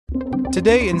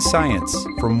Today in Science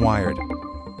from Wired.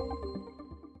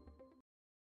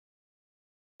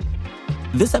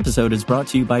 This episode is brought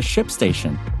to you by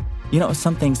ShipStation. You know,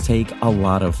 some things take a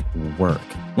lot of work,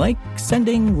 like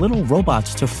sending little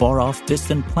robots to far-off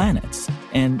distant planets.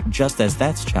 And just as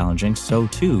that's challenging, so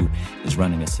too is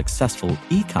running a successful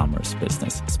e-commerce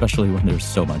business, especially when there's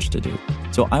so much to do.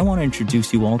 So I want to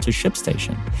introduce you all to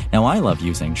ShipStation. Now, I love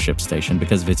using ShipStation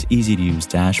because of its easy-to-use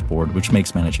dashboard, which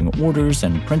makes managing orders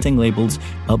and printing labels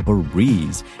a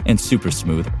breeze and super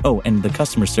smooth. Oh, and the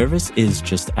customer service is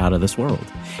just out of this world.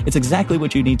 It's exactly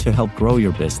what you need to help grow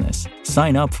your business.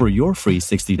 Sign up for your free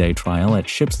 60-day trial at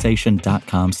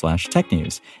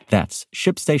shipstation.com/technews. That's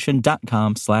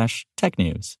shipstation.com/technews.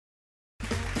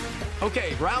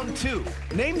 Okay, round two.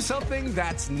 Name something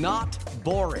that's not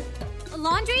boring. A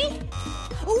laundry?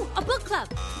 Ooh, a book club.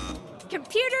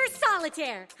 Computer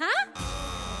solitaire, huh?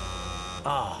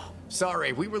 Ah,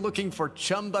 sorry, we were looking for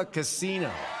Chumba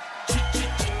Casino.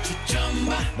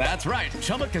 That's right,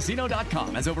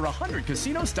 ChumbaCasino.com has over 100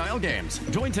 casino-style games.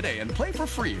 Join today and play for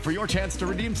free for your chance to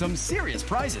redeem some serious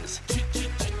prizes.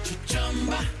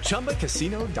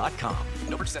 ChumbaCasino.com.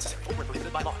 No purchase necessary. Void where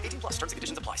prohibited by law. 18 plus. Terms and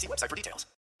conditions apply. See website for details.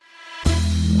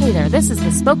 Hey there, this is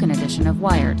the spoken edition of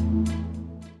Wired.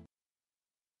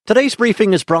 Today's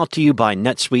briefing is brought to you by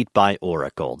NetSuite by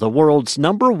Oracle, the world's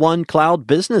 #1 cloud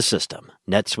business system.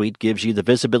 NetSuite gives you the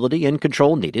visibility and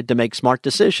control needed to make smart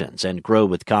decisions and grow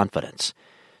with confidence.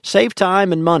 Save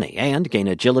time and money and gain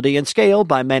agility and scale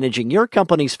by managing your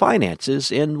company's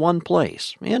finances in one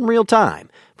place, in real time,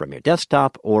 from your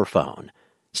desktop or phone.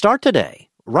 Start today.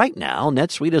 Right now,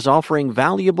 NetSuite is offering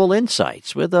valuable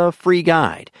insights with a free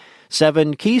guide.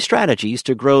 7 key strategies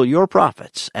to grow your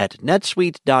profits at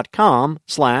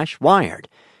netsuite.com/wired.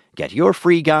 Get your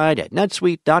free guide at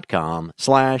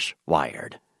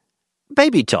netsuite.com/wired.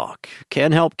 Baby talk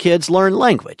can help kids learn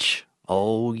language.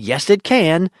 Oh, yes, it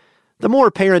can. The more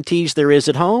parentese there is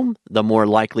at home, the more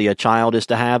likely a child is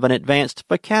to have an advanced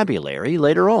vocabulary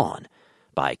later on.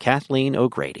 By Kathleen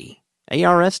O'Grady,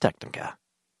 ARS Technica.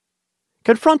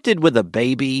 Confronted with a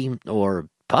baby or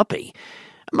puppy,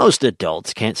 most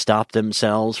adults can't stop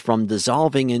themselves from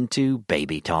dissolving into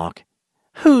baby talk.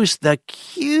 Who's the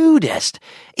cutest?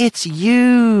 It's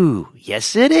you.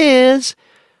 Yes, it is.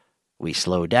 We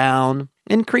slow down,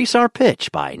 increase our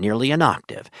pitch by nearly an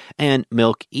octave, and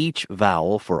milk each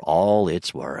vowel for all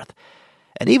it's worth.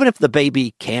 And even if the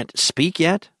baby can't speak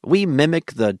yet, we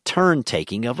mimic the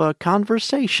turn-taking of a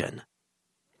conversation.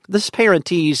 This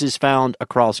parentese is found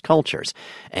across cultures,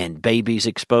 and babies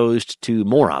exposed to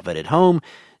more of it at home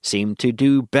seem to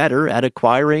do better at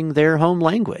acquiring their home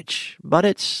language. But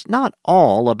it's not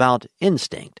all about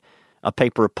instinct. A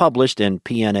paper published in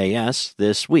PNAS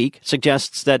this week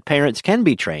suggests that parents can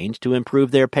be trained to improve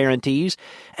their parentese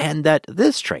and that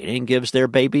this training gives their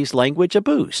baby's language a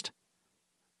boost.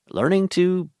 Learning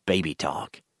to baby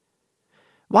talk.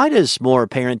 Why does more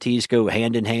parentese go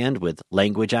hand in hand with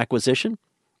language acquisition?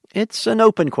 It's an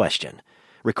open question.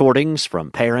 Recordings from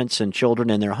parents and children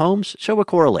in their homes show a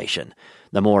correlation.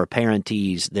 The more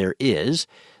parentese there is,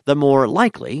 the more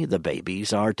likely the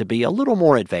babies are to be a little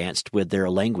more advanced with their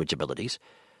language abilities.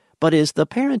 But is the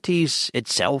parentese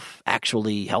itself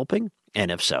actually helping?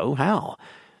 And if so, how?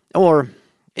 Or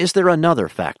is there another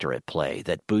factor at play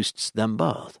that boosts them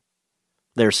both?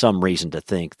 There's some reason to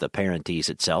think the parentese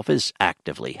itself is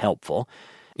actively helpful.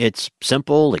 Its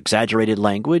simple, exaggerated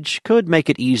language could make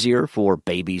it easier for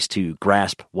babies to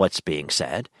grasp what's being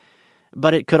said.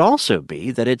 But it could also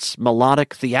be that its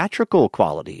melodic theatrical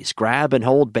qualities grab and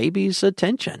hold babies'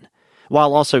 attention,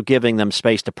 while also giving them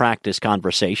space to practice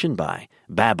conversation by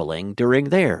babbling during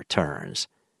their turns.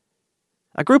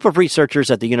 A group of researchers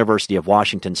at the University of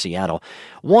Washington, Seattle,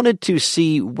 wanted to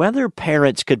see whether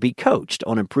parents could be coached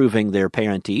on improving their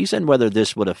parentese and whether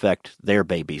this would affect their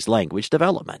baby's language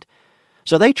development.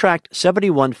 So they tracked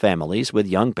 71 families with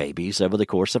young babies over the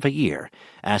course of a year,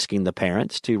 asking the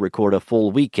parents to record a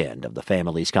full weekend of the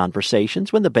family's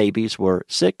conversations when the babies were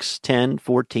 6, 10,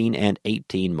 14, and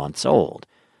 18 months old.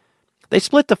 They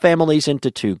split the families into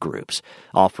 2 groups,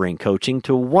 offering coaching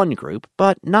to one group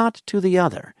but not to the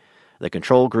other. The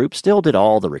control group still did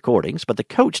all the recordings, but the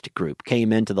coached group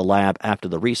came into the lab after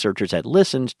the researchers had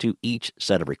listened to each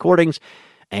set of recordings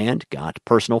and got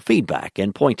personal feedback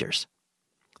and pointers.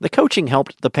 The coaching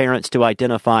helped the parents to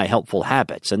identify helpful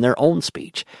habits in their own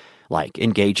speech, like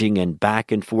engaging in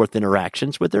back-and-forth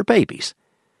interactions with their babies.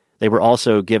 They were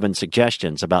also given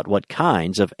suggestions about what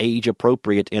kinds of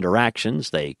age-appropriate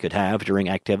interactions they could have during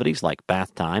activities like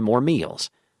bath time or meals.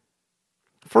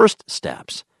 First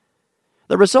steps.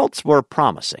 The results were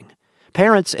promising.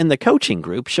 Parents in the coaching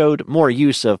group showed more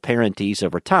use of parentees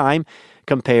over time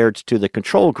compared to the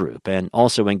control group and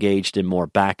also engaged in more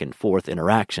back-and-forth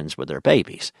interactions with their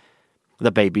babies.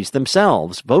 The babies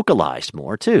themselves vocalized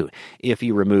more, too. If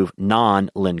you remove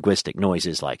non-linguistic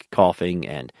noises like coughing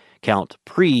and count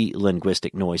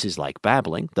pre-linguistic noises like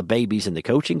babbling, the babies in the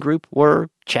coaching group were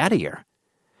chattier.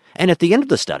 And at the end of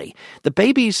the study, the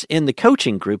babies in the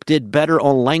coaching group did better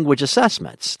on language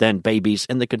assessments than babies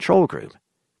in the control group.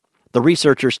 The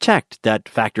researchers checked that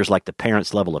factors like the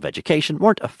parents' level of education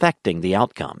weren't affecting the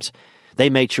outcomes. They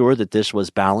made sure that this was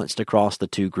balanced across the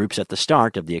two groups at the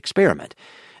start of the experiment,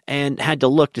 and had to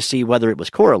look to see whether it was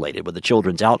correlated with the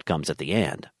children's outcomes at the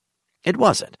end. It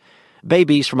wasn't.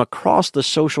 Babies from across the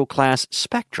social class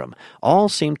spectrum all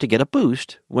seemed to get a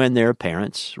boost when their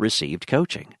parents received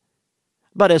coaching.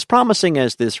 But as promising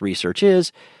as this research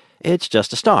is, it's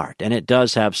just a start, and it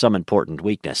does have some important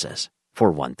weaknesses.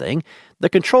 For one thing, the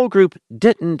control group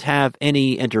didn't have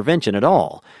any intervention at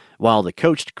all, while the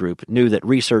coached group knew that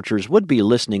researchers would be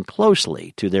listening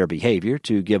closely to their behavior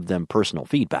to give them personal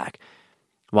feedback.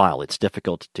 While it's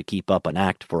difficult to keep up an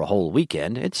act for a whole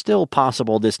weekend, it's still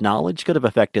possible this knowledge could have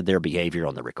affected their behavior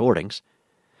on the recordings.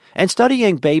 And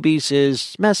studying babies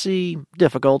is messy,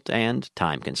 difficult, and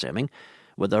time-consuming,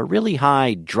 with a really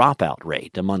high dropout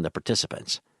rate among the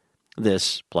participants.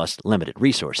 This, plus limited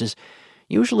resources,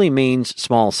 usually means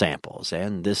small samples,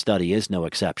 and this study is no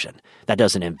exception. That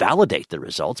doesn't invalidate the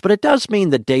results, but it does mean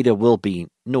the data will be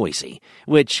noisy,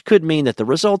 which could mean that the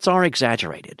results are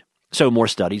exaggerated. So more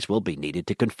studies will be needed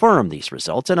to confirm these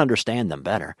results and understand them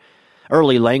better.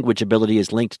 Early language ability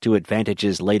is linked to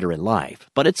advantages later in life,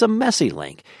 but it's a messy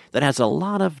link that has a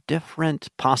lot of different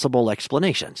possible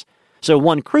explanations. So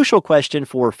one crucial question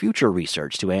for future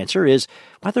research to answer is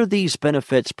whether these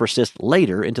benefits persist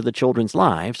later into the children's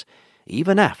lives,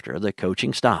 even after the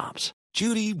coaching stops.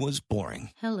 Judy was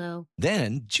boring. Hello.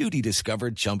 Then Judy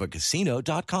discovered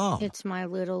ChumbaCasino.com. It's my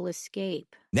little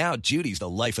escape. Now Judy's the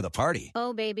life of the party.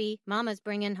 Oh, baby, mama's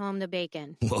bringing home the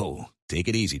bacon. Whoa, take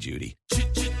it easy, Judy.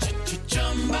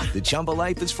 The Chumba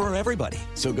life is for everybody.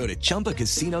 So go to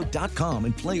ChumbaCasino.com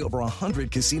and play over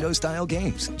 100 casino-style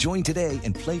games. Join today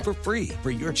and play for free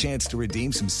for your chance to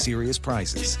redeem some serious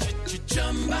prizes.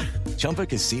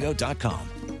 ChumbaCasino.com.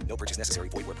 No purchase necessary.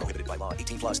 Void where prohibited by law.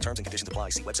 18+ terms and conditions apply.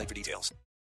 See website for details.